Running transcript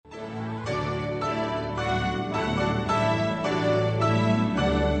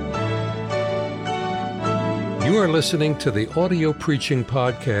You are listening to the audio preaching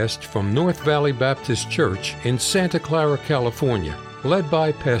podcast from North Valley Baptist Church in Santa Clara, California, led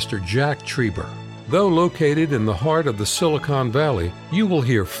by Pastor Jack Trieber. Though located in the heart of the Silicon Valley, you will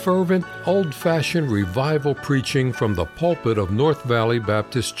hear fervent, old-fashioned revival preaching from the pulpit of North Valley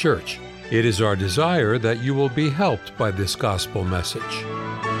Baptist Church. It is our desire that you will be helped by this gospel message.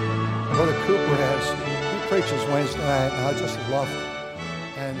 Brother Cooper he preaches Wednesday night, and I just love it.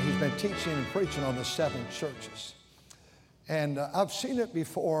 And he's been teaching and preaching on the 7 churches. And I've seen it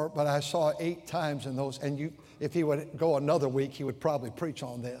before, but I saw it 8 times in those. And if he would go another week, he would probably preach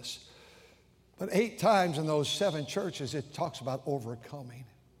on this. But 8 times in those 7 churches, it talks about overcoming.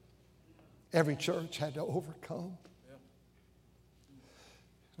 Every church had to overcome.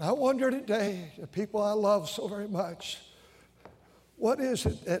 And I wonder today, the people I love so very much, what is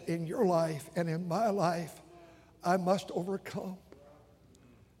it that in your life and in my life I must overcome?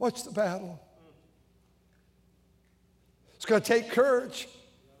 What's the battle? It's going to take courage.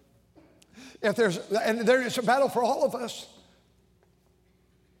 And there is a battle for all of us.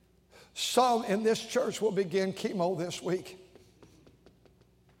 Some in this church will begin chemo this week.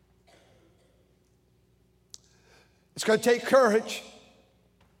 It's going to take courage.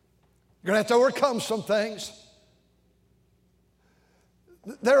 You're going to have to overcome some things.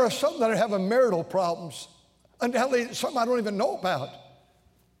 There are some that are having marital problems. Undoubtedly, some I don't even know about.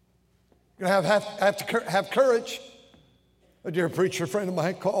 You're going to have to have courage. A dear preacher friend of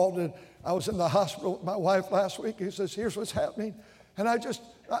mine called, and I was in the hospital with my wife last week. He says, here's what's happening. And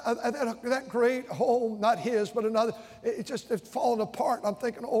that great home, not his, but another, it's falling apart. I'm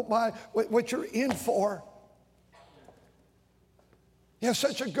thinking, oh my, what you're in for. You have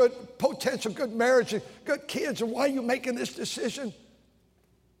such a good potential, good marriage, and good kids, and why are you making this decision?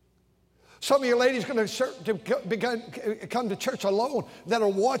 Some of you ladies are going to come to church alone that are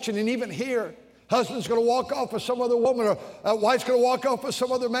watching and even here. Husband's going to walk off with some other woman, or a wife's going to walk off with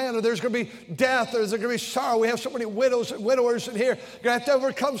some other man, or there's going to be death, or there's going to be sorrow. We have so many widows and widowers in here. You're going to have to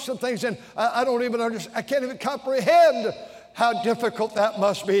overcome some things, and I don't even understand. I can't even comprehend how difficult that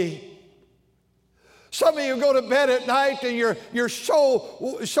must be. Some of you go to bed at night and you're so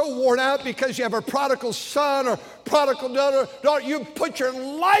worn out because you have a prodigal son or prodigal daughter. You put your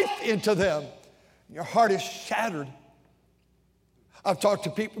life into them. Your heart is shattered. I've talked to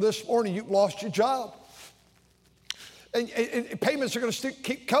people this morning, you've lost your job. And payments are going to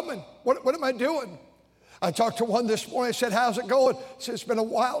keep coming. What am I doing? I talked to one this morning. I said, how's it going? He said, it's been a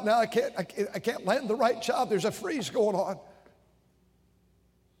while now. I can't land the right job. There's a freeze going on.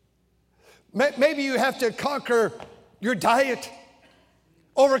 Maybe you have to conquer your diet,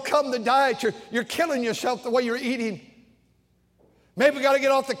 overcome the diet. You're killing yourself the way you're eating. Maybe we got to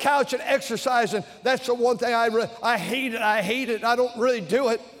get off the couch and exercise, and that's the one thing I hate it. I hate it. I don't really do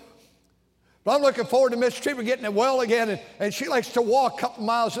it. But I'm looking forward to Miss Trieber getting it well again, and she likes to walk a couple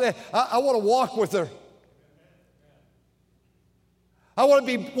miles a day. I want to walk with her. I want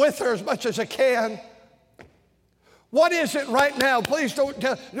to be with her as much as I can. What is it right now? Please don't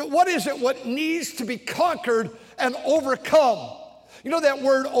tell. What is it what needs to be conquered and overcome? You know that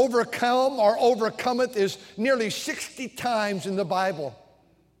word overcome or overcometh is nearly 60 times in the Bible.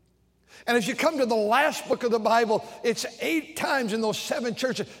 And as you come to the last book of the Bible, it's 8 times in those 7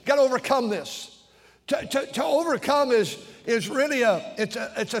 churches. You've got to overcome this. To overcome is really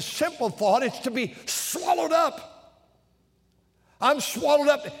it's a simple thought. It's to be swallowed up. I'm swallowed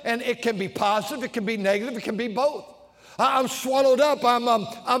up, and it can be positive, it can be negative, it can be both. I'm swallowed up,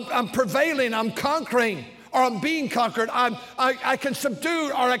 I'm prevailing, I'm conquering, or I'm being conquered. I can subdue,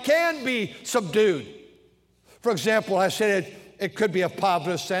 or I can be subdued. For example, I said it could be a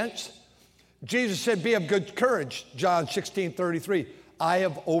positive sense. Jesus said, be of good courage, John 16:33. I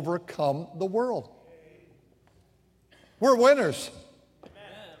have overcome the world. We're winners.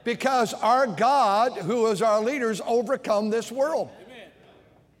 Because our God, who is our leaders, overcome this world.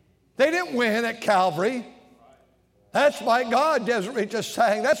 They didn't win at Calvary. That's my God, Desiree just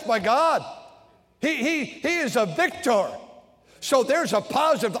sang. That's my God. He is a victor. So there's a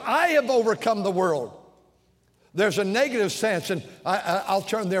positive. I have overcome the world. There's a negative sense, and I'll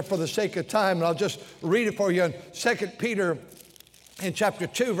turn there for the sake of time, and I'll just read it for you in 2 Peter in chapter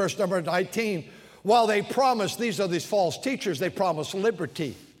 2, verse number 19. While they promise, these false teachers, they promise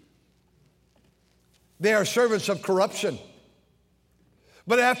liberty. They are servants of corruption.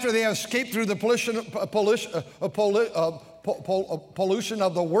 But after they have escaped through the pollution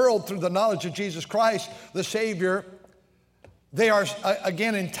of the world through the knowledge of Jesus Christ, the Savior, they are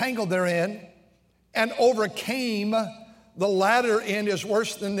again entangled therein and overcame. The latter end is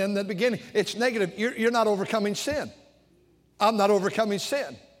worse than the beginning. It's negative. You're not overcoming sin. I'm not overcoming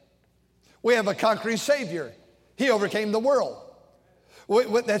sin. We have a conquering Savior. He overcame the world.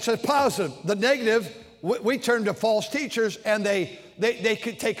 That's a positive. The negative, we turn to false teachers, and they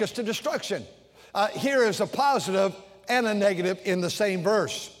could take us to destruction. Here is a positive and a negative in the same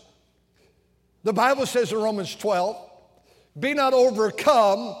verse. The Bible says in Romans 12, be not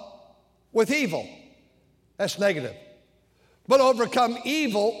overcome with evil. That's negative. But overcome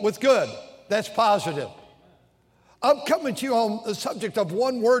evil with good. That's positive. I'm coming to you on the subject of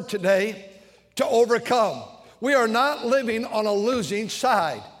one word today, to overcome. We are not living on a losing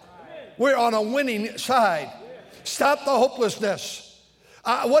side. We're on a winning side. Stop the hopelessness.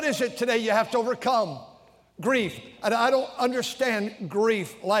 What is it today you have to overcome? Grief. And I don't understand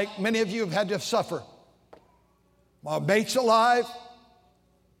grief like many of you have had to suffer. My mate's alive.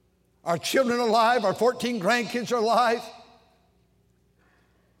 Our children are alive. Our 14 grandkids are alive.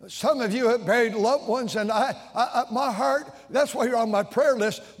 Some of you have buried loved ones, and my heart, that's why you're on my prayer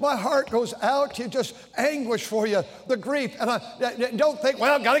list. My heart goes out to just anguish for you, the grief. And don't think,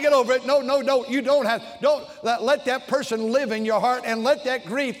 well, got to get over it. No, you don't have. Don't let that person live in your heart, and let that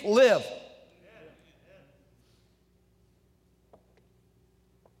grief live.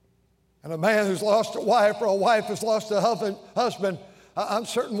 And a man who's lost a wife, or a wife who's lost a husband, I'm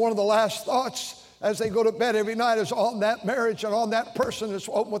certain one of the last thoughts as they go to bed every night is on that marriage and on that person that's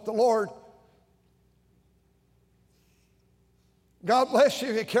with the Lord. God bless you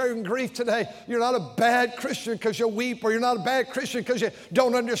if you're carrying grief today. You're not a bad Christian because you weep, or you're not a bad Christian because you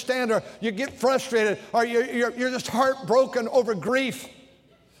don't understand, or you get frustrated, or you're just heartbroken over grief.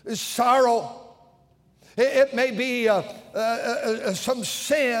 It's sorrow. It may be some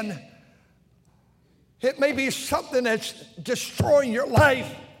sin. It may be something that's destroying your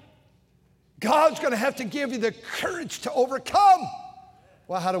life. God's going to have to give you the courage to overcome.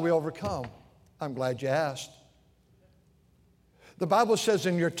 Well, how do we overcome? I'm glad you asked. The Bible says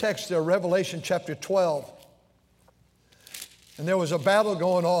in your text there, Revelation chapter 12, and there was a battle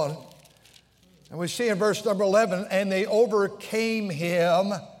going on. And we see in verse number 11, and they overcame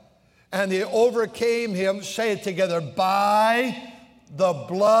him, say it together, by the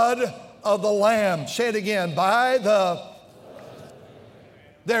blood of the Lamb. Say it again, by the...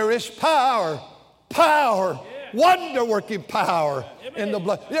 There is power, wonder-working power in the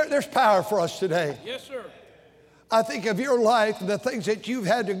blood. There's power for us today. Yes, sir. I think of your life and the things that you've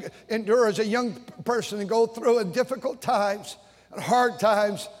had to endure as a young person and go through in difficult times and hard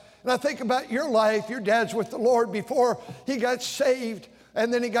times. And I think about your life. Your dad's with the Lord before he got saved.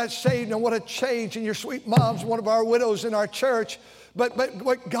 And then he got saved, and what a change. And your sweet mom's one of our widows in our church. But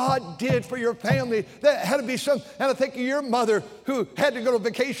what God did for your family, that had to be some. And I think of your mother who had to go to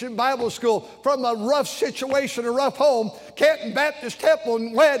vacation Bible school from a rough situation, a rough home, Canton Baptist Temple,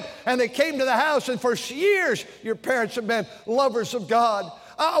 and wed, and they came to the house, and for years your parents have been lovers of God.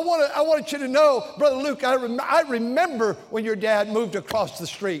 I wanted you to know, Brother Luke, I remember when your dad moved across the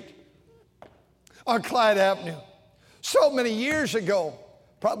street on Clyde Avenue. So many years ago,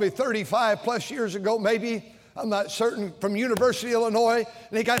 probably 35 plus years ago, maybe. I'm not certain, from University of Illinois,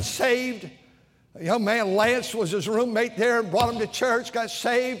 and he got saved. A young man, Lance, was his roommate there and brought him to church, got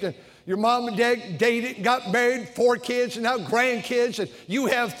saved, and your mom and dad dated, got married, 4 kids, and now grandkids, and you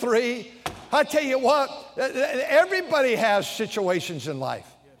have 3. I tell you what, everybody has situations in life.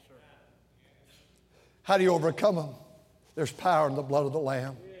 Yes, sir. How do you overcome them? There's power in the blood of the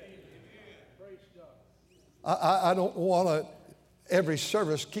Lamb. I don't want to every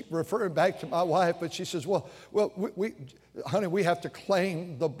service keep referring back to my wife, but she says, well, honey, we have to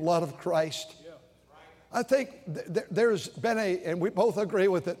claim the blood of Christ. Yeah. I think there's been and we both agree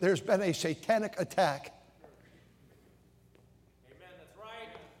with it, there's been a satanic attack. Amen, that's right.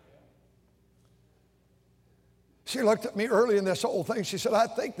 She looked at me early in this whole thing. She said, I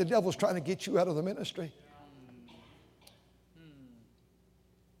think the devil's trying to get you out of the ministry.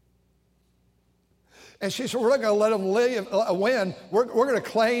 And she said, we're not going to let them win. We're going to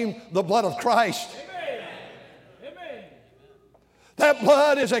claim the blood of Christ. Amen. Amen. That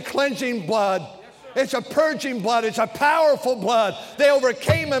blood is a cleansing blood. It's a purging blood. It's a powerful blood. They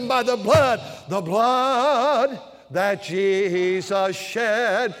overcame him by the blood that Jesus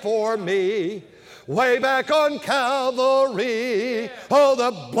shed for me way back on Calvary. Oh, the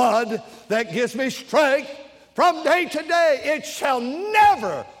blood that gives me strength from day to day. It shall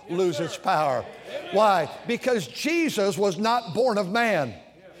never lose its power. Why? Because Jesus was not born of man.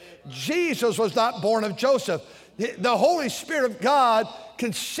 Jesus was not born of Joseph. The Holy Spirit of God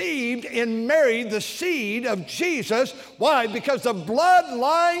conceived in Mary the seed of Jesus. Why? Because the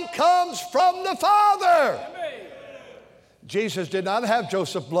bloodline comes from the Father. Jesus did not have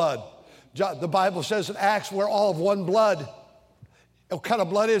Joseph's blood. The Bible says in Acts we're all of one blood. What kind of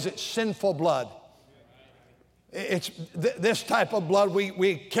blood is it? Sinful blood. It's this type of blood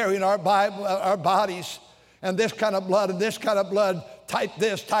we carry in our bodies, and this kind of blood and this kind of blood, type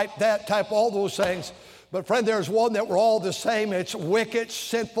this, type that, type all those things. But friend, there's one that we're all the same. It's wicked,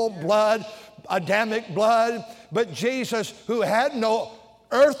 sinful blood, Adamic blood. But Jesus, who had no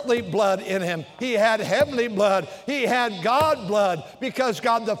earthly blood in him, he had heavenly blood. He had God blood, because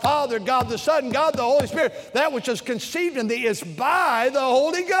God the Father, God the Son, God the Holy Spirit, that which is conceived in thee is by the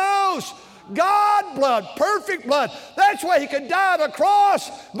Holy Ghost. God blood, perfect blood. That's why he could die on a cross.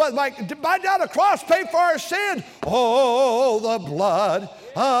 But by dying on a cross, pay for our sin. Oh, the blood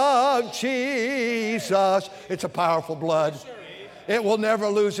of Jesus. It's a powerful blood. It will never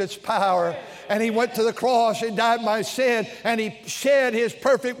lose its power. And he went to the cross and died my sin, and he shed his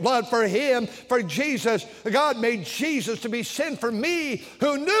perfect blood for him, for Jesus. God made Jesus to be sin for me,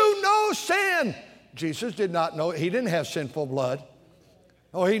 who knew no sin. Jesus did not know, he didn't have sinful blood.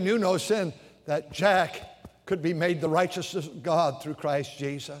 Oh, he knew no sin, that Jack could be made the righteousness of God through Christ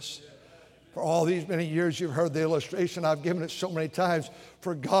Jesus. For all these many years, you've heard the illustration. I've given it so many times.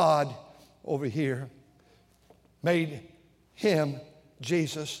 For God over here made him,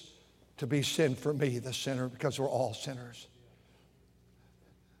 Jesus, to be sin for me, the sinner, because we're all sinners.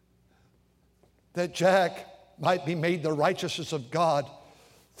 That Jack might be made the righteousness of God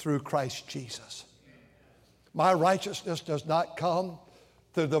through Christ Jesus. My righteousness does not come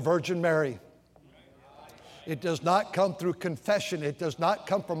through the Virgin Mary. It does not come through confession. It does not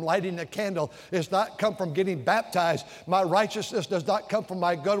come from lighting a candle. It does not come from getting baptized. My righteousness does not come from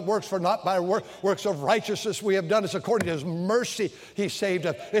my good works, for not by works of righteousness we have done. It's according to his mercy he saved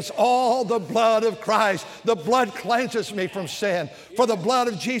us. It's all the blood of Christ. The blood cleanses me from sin. For the blood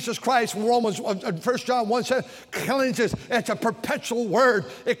of Jesus Christ, 1 John 1 says, cleanses. It's a perpetual word.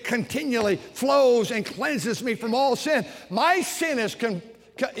 It continually flows and cleanses me from all sin. My sin is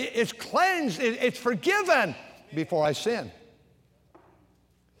it's cleansed, it's forgiven before I sin.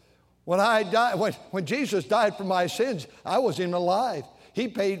 When Jesus died for my sins, I wasn't even alive. He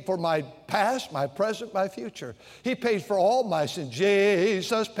paid for my past, my present, my future. He paid for all my sins.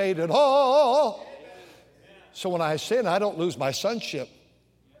 Jesus paid it all. So when I sin, I don't lose my sonship.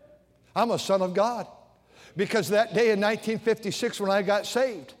 I'm a son of God. Because that day in 1956 when I got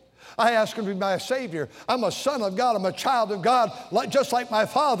saved, I asked him to be my Savior. I'm a son of God. I'm a child of God. Just like my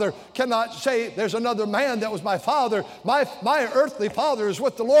father cannot say there's another man that was my father. My earthly father is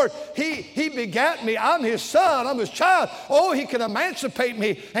with the Lord. He begat me. I'm his son. I'm his child. Oh, he can emancipate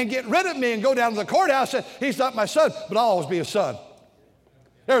me and get rid of me and go down to the courthouse and he's not my son, but I'll always be a son.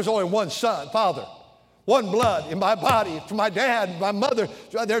 There's only one son, father. One blood in my body from my dad, my mother.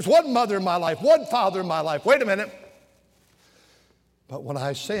 There's one mother in my life, one father in my life. Wait a minute. But when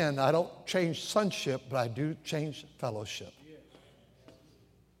I sin, I don't change sonship, but I do change fellowship.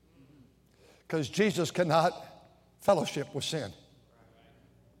 Because Jesus cannot fellowship with sin.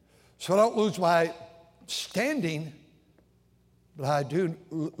 So I don't lose my standing, but I do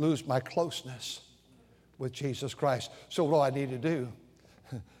lose my closeness with Jesus Christ. So what do I need to do?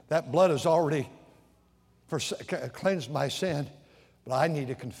 That blood has already cleansed my sin, but I need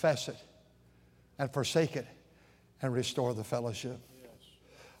to confess it and forsake it and restore the fellowship.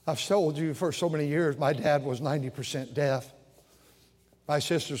 I've told you for so many years, my dad was 90% deaf. My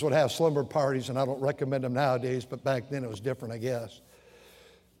sisters would have slumber parties, and I don't recommend them nowadays, but back then it was different, I guess.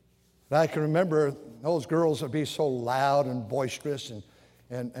 And I can remember those girls would be so loud and boisterous,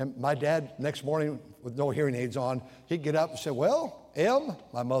 and my dad, next morning with no hearing aids on, he'd get up and say, well, Em,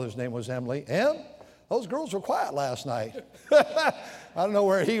 my mother's name was Emily, Em, those girls were quiet last night. I don't know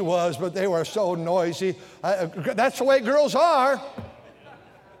where he was, but they were so noisy. That's the way girls are.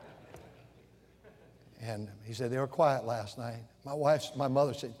 And he said, they were quiet last night. My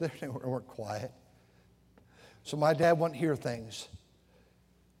mother said, they weren't quiet. So my dad wouldn't hear things.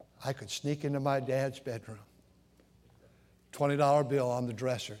 I could sneak into my dad's bedroom, $20 bill on the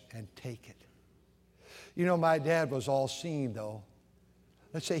dresser, and take it. You know, my dad was all seeing, though.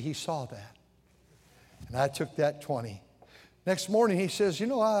 Let's say he saw that. And I took that 20. Next morning, he says, you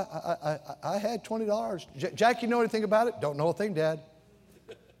know, I had $20. Jack, you know anything about it? Don't know a thing, Dad.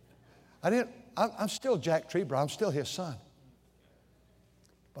 I'm still Jack Trieber. I'm still his son.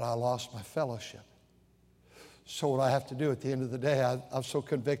 But I lost my fellowship. So what I have to do at the end of the day, I'm so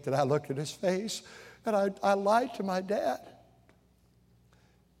convicted, I looked at his face, and I lied to my dad.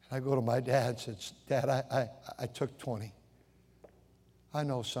 And I go to my dad and said, Dad, I took 20. I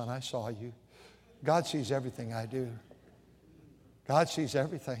know, son, I saw you. God sees everything I do. God sees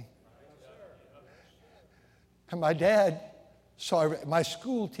everything. And my dad saw, my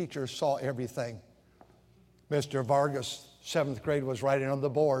school teacher saw everything. Mr. Vargas, 7th grade, was writing on the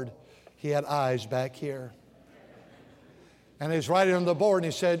board. He had eyes back here. And he's writing on the board,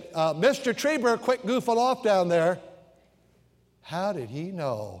 and he said, Mr. Trieber, quit goofing off down there. How did he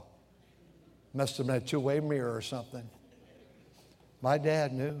know? Must have been a two-way mirror or something. My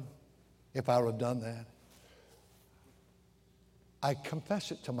dad knew if I would have done that. I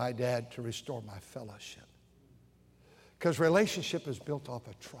confess it to my dad to restore my fellowship. Because relationship is built off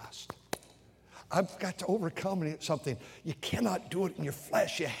of trust. I've got to overcome something. You cannot do it in your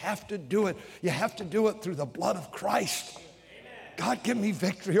flesh. You have to do it. You have to do it through the blood of Christ. God, give me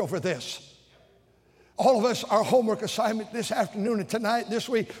victory over this. All of us, our homework assignment this afternoon and tonight, this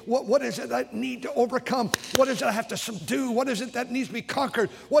week, what is it I need to overcome? What is it I have to subdue? What is it that needs to be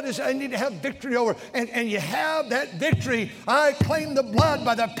conquered? What is it I need to have victory over? And you have that victory. I claim the blood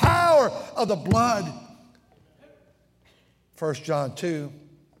by the power of the blood. 1 John 2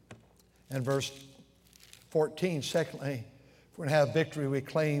 and verse 14, secondly, if we're going to have victory, we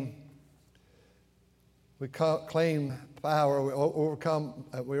claim power.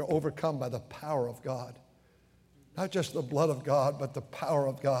 We're overcome by the power of God. Not just the blood of God, but the power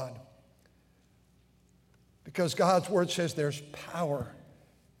of God. Because God's word says there's power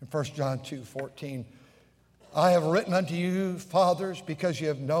in 1 John 2:14. I have written unto you, fathers, because you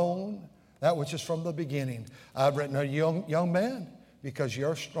have known that which is from the beginning. I've written unto you, young man, because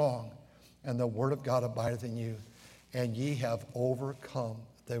you're strong, and the word of God abideth in you, and ye have overcome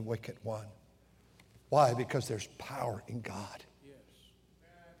the wicked one. Why? Because there's power in God.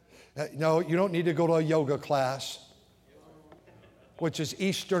 No, you don't need to go to a yoga class, which is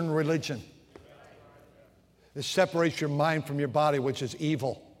Eastern religion. It separates your mind from your body, which is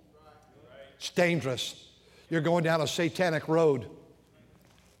evil. It's dangerous. You're going down a satanic road.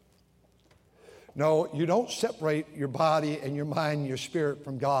 No, you don't separate your body and your mind and your spirit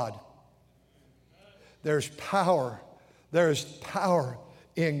from God. There's power. There's power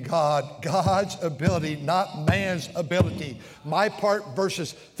in God. God's ability, not man's ability. My part,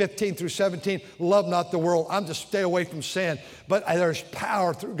 verses 15 through 17, love not the world. I'm to stay away from sin. But there's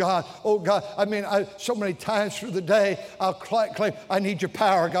power through God. Oh, God, so many times through the day, I'll claim, I need your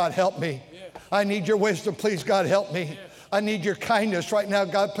power, God, help me. I need your wisdom, please, God, help me. I need your kindness right now,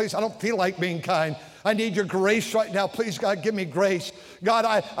 God, please. I don't feel like being kind. I need your grace right now. Please, God, give me grace. God,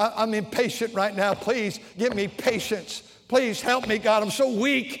 I'm impatient right now. Please give me patience. Please help me, God. I'm so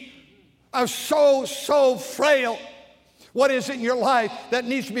weak. I'm so frail. What is it in your life that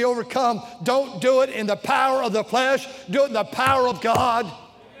needs to be overcome? Don't do it in the power of the flesh. Do it in the power of God.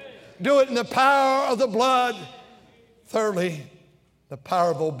 Do it in the power of the blood. Thirdly, the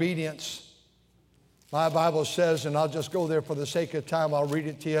power of obedience. My Bible says, and I'll just go there for the sake of time, I'll read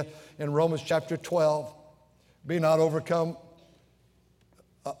it to you in Romans chapter 12. Be not overcome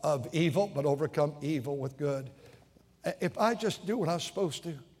of evil, but overcome evil with good. If I just do what I'm supposed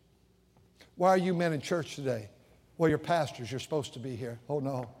to, why are you men in church today? Well, you're pastors. You're supposed to be here. Oh,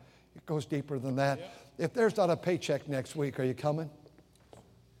 no. It goes deeper than that. Yeah. If there's not a paycheck next week, are you coming?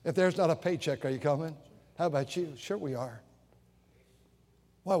 If there's not a paycheck, are you coming? How about you? Sure we are.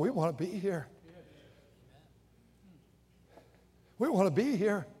 Well, we want to be here. We want to be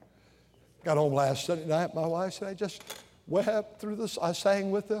here. Got home last Sunday night. My wife said, I just wept through this. I sang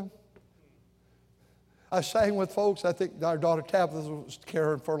with them. I sang with folks. I think our daughter Tabitha was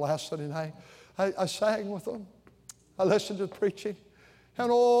caring for last Sunday night. I sang with them. I listened to the preaching.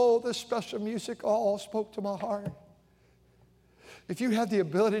 And all this special music all spoke to my heart. If you have the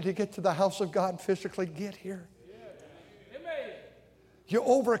ability to get to the house of God physically, get here. You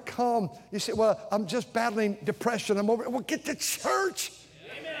overcome. You say, well, I'm just battling depression. Well, get to church.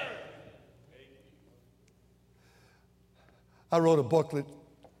 Amen. I wrote a booklet,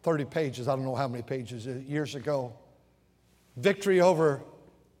 30 pages. I don't know how many pages, years ago. Victory over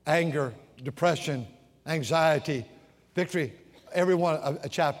anger, depression, anxiety. Victory, every one a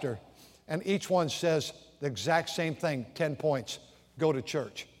chapter. And each one says the exact same thing, 10 points. Go to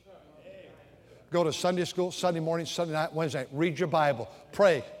church. Go to Sunday school, Sunday morning, Sunday night, Wednesday night. Read your Bible.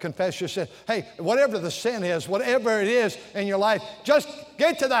 Pray. Confess your sin. Hey, whatever the sin is, whatever it is in your life, just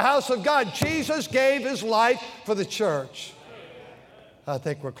get to the house of God. Jesus gave his life for the church. I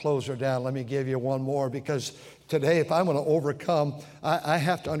think we're closer down. Let me give you one more, because today, if I'm going to overcome, I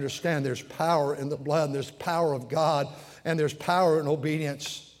have to understand there's power in the blood, and there's power of God, and there's power in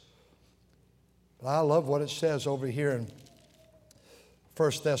obedience. But I love what it says over here in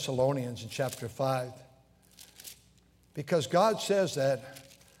 1 Thessalonians in chapter 5. Because God says that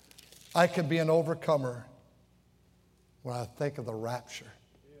I can be an overcomer when I think of the rapture.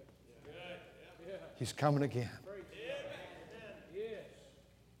 He's coming again.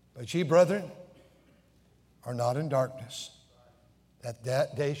 But ye, brethren, are not in darkness,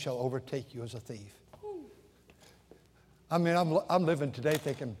 that day shall overtake you as a thief. I mean, I'm living today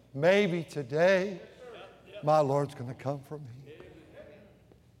thinking, maybe today my Lord's going to come for me.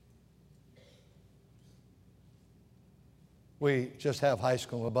 We just have high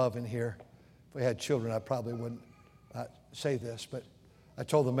school above in here. If we had children, I probably wouldn't say this, but I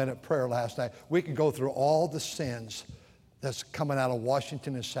told the men at prayer last night, we can go through all the sins that's coming out of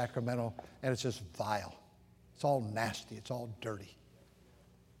Washington and Sacramento, and it's just vile. It's all nasty. It's all dirty.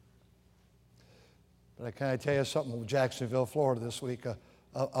 But can I tell you something with Jacksonville, Florida this week?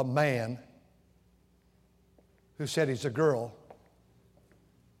 A man who said he's a girl,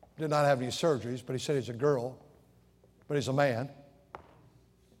 did not have any surgeries, but he said he's a girl, but he's a man,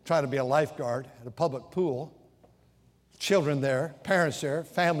 trying to be a lifeguard at a public pool. Children there, parents there,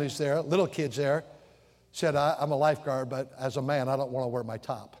 families there, little kids there, said, I'm a lifeguard, but as a man, I don't want to wear my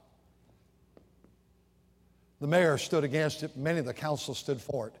top. The mayor stood against it. Many of the council stood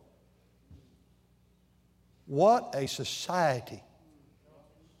for it. What a society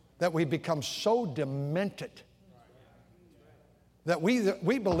that we become so demented that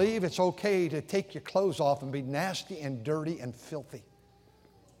we believe it's okay to take your clothes off and be nasty and dirty and filthy.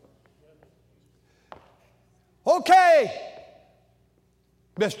 Okay,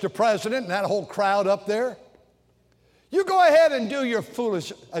 Mr. President and that whole crowd up there, you go ahead and do your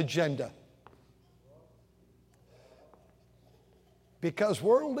foolish agenda. Because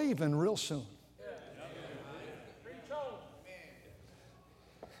we're leaving real soon.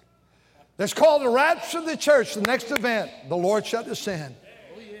 It's called the rapture of the church, the next event. The Lord shall descend.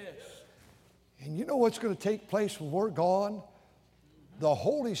 And you know what's going to take place when we're gone? The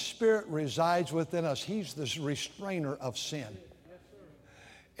Holy Spirit resides within us. He's the restrainer of sin.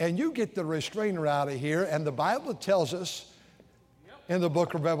 And you get the restrainer out of here, and the Bible tells us in the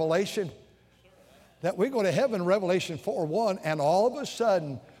book of Revelation that we go to heaven, Revelation 4:1, and all of a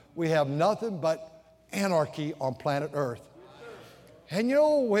sudden we have nothing but anarchy on planet Earth. And you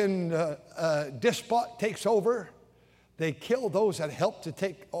know, when a despot takes over, they kill those that help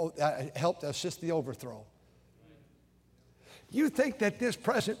to assist the overthrow. You think that this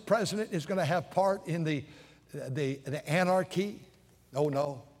present president is going to have part in the anarchy? Oh,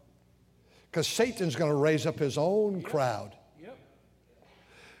 no. Because Satan's going to raise up his own crowd.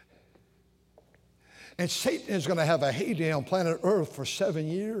 And Satan is going to have a heyday on planet Earth for 7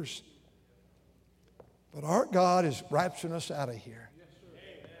 years. But our God is rapturing us out of here.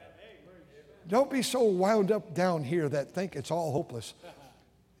 Don't be so wound up down here that think it's all hopeless.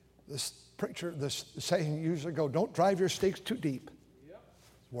 This preacher, this saying usually go, don't drive your stakes too deep.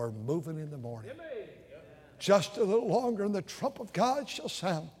 We're moving in the morning. Just a little longer and the trump of God shall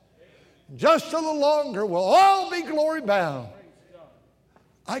sound. Just a little longer we'll all be glory bound.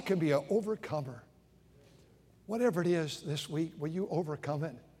 I can be an overcomer. Whatever it is this week, will you overcome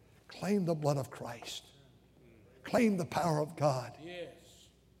it? Claim the blood of Christ. Claim the power of God.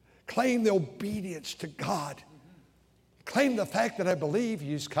 Claim the obedience to God. Claim the fact that I believe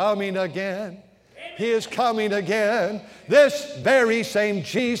He's coming again. He is coming again. This very same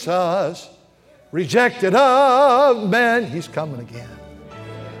Jesus, rejected of men, He's coming again.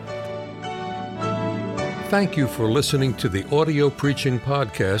 Thank you for listening to the audio preaching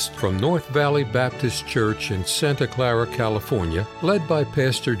podcast from North Valley Baptist Church in Santa Clara, California, led by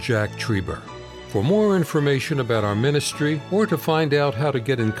Pastor Jack Trieber. For more information about our ministry or to find out how to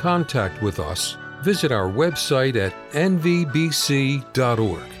get in contact with us, visit our website at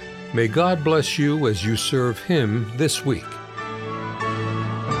nvbc.org. May God bless you as you serve Him this week.